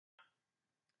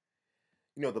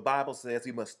You know, the Bible says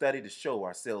we must study to show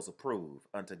ourselves approved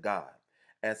unto God,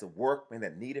 as a workman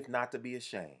that needeth not to be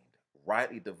ashamed,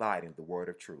 rightly dividing the word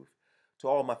of truth. To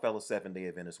all my fellow Seventh-day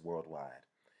Adventists worldwide.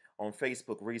 On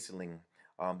Facebook recently,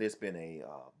 there's been a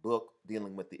book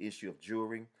dealing with the issue of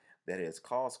jewelry that has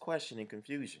caused question and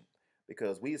confusion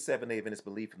because we as Seventh-day Adventists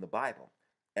believe in the Bible.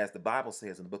 As the Bible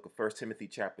says in the book of 1 Timothy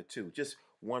chapter 2, just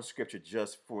one scripture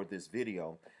just for this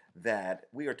video, that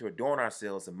we are to adorn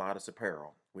ourselves in modest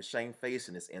apparel with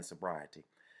shamefacedness and sobriety.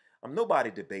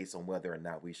 Nobody debates on whether or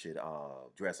not we should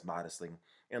dress modestly.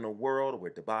 In a world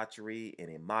where debauchery and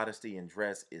immodesty in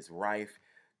dress is rife,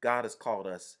 God has called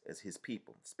us as his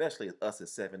people, especially us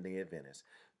as Seventh-day Adventists,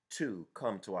 to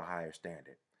come to a higher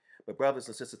standard. But brothers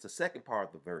and sisters, the second part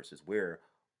of the verse is where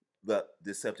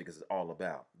this subject is all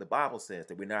about. The Bible says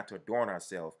that we're not to adorn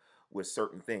ourselves with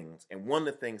certain things. And one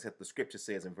of the things that the scripture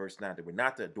says in verse 9 that we're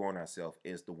not to adorn ourselves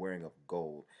is the wearing of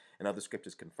gold. And other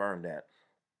scriptures confirm that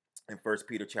in 1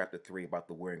 Peter chapter 3 about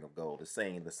the wearing of gold. Is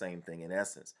saying the same thing in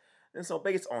essence. And so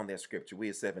based on that scripture, we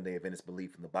as Seventh-day Adventists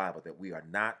believe in the Bible that we are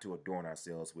not to adorn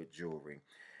ourselves with jewelry.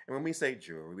 And when we say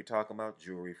jewelry, we talk about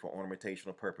jewelry for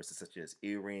ornamentational purposes such as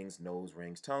earrings, nose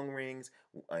rings, tongue rings,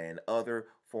 and other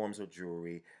forms of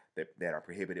jewelry that are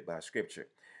prohibited by scripture.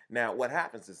 Now, what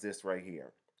happens is this right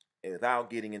here. Without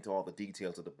getting into all the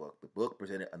details of the book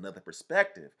presented another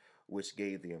perspective which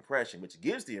gives the impression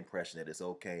that it's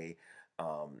okay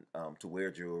to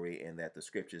wear jewelry, and that the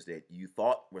scriptures that you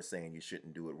thought were saying you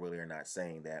shouldn't do it really are not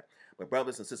saying that. But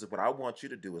brothers and sisters, what I want you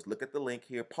to do is look at the link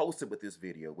here posted with this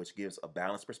video, which gives a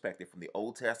balanced perspective from the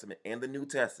Old Testament and the New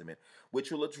Testament,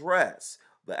 which will address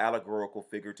the allegorical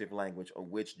figurative language on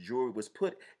which jewelry was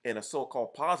put in a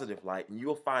so-called positive light, and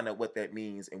you'll find out what that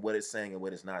means and what it's saying and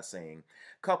what it's not saying.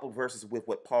 Couple verses with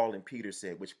what Paul and Peter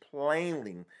said, which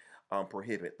plainly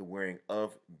prohibit the wearing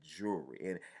of jewelry.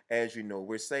 And as you know,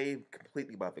 we're saved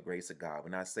completely by the grace of God. We're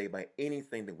not saved by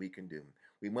anything that we can do.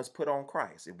 We must put on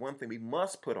Christ. And one thing we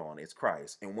must put on is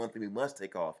Christ. And one thing we must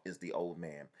take off is the old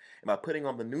man. And by putting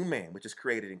on the new man, which is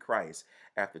created in Christ,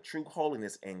 after true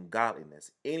holiness and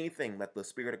godliness, anything that the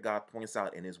Spirit of God points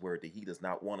out in his word that he does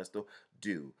not want us to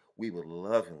do, we will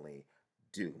lovingly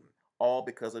do. All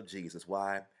because of Jesus.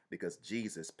 Why? Because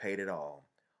Jesus paid it all.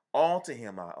 All to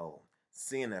him I owe.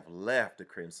 Sin hath left a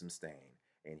crimson stain,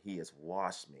 and he has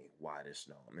washed me white as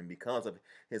snow. And because of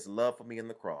his love for me in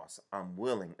the cross, I'm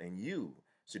willing, and you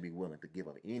should be willing to give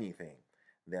up anything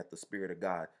that the Spirit of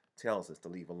God tells us to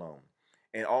leave alone.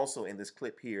 And also in this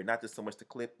clip here, not just so much the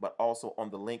clip, but also on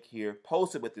the link here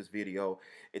posted with this video,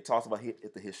 it talks about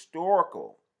the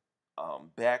historical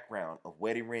background of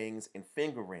wedding rings and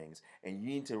finger rings. And you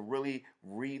need to really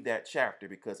read that chapter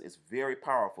because it's very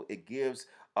powerful. It gives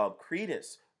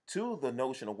credence to the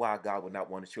notion of why God would not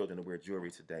want his children to wear jewelry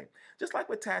today. Just like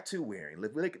with tattoo wearing.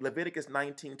 Leviticus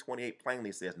 19:28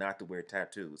 plainly says not to wear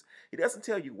tattoos. He doesn't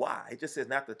tell you why. He just says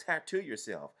not to tattoo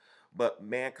yourself. But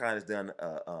mankind has done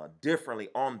differently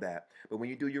on that. But when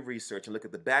you do your research and look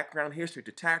at the background history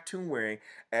to tattoo wearing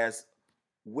as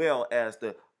well as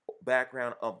the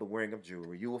background of the wearing of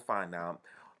jewelry, you will find out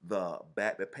the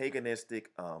paganistic,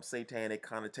 satanic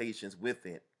connotations with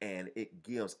it, and it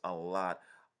gives a lot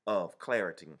of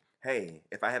clarity. Hey,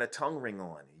 if I had a tongue ring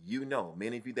on, you know,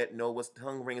 many of you that know what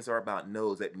tongue rings are about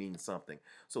knows that means something.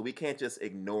 So we can't just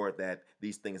ignore that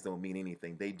these things don't mean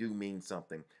anything. They do mean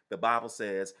something. The Bible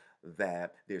says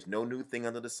that there's no new thing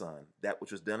under the sun. That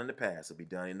which was done in the past will be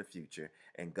done in the future,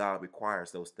 and God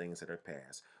requires those things that are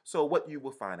past. So what you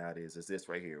will find out is this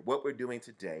right here. What we're doing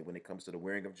today when it comes to the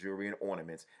wearing of jewelry and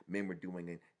ornaments, men were doing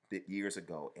it years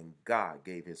ago, and God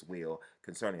gave his will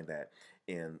concerning that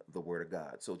in the Word of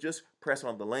God. So just press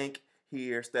on the link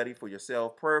here, study for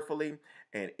yourself prayerfully,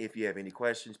 and if you have any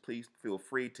questions, please feel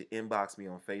free to inbox me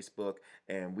on Facebook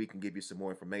and we can give you some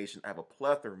more information. I have a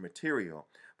plethora of material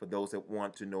for those that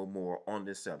want to know more on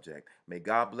this subject. May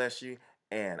God bless you,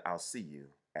 and I'll see you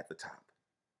at the top.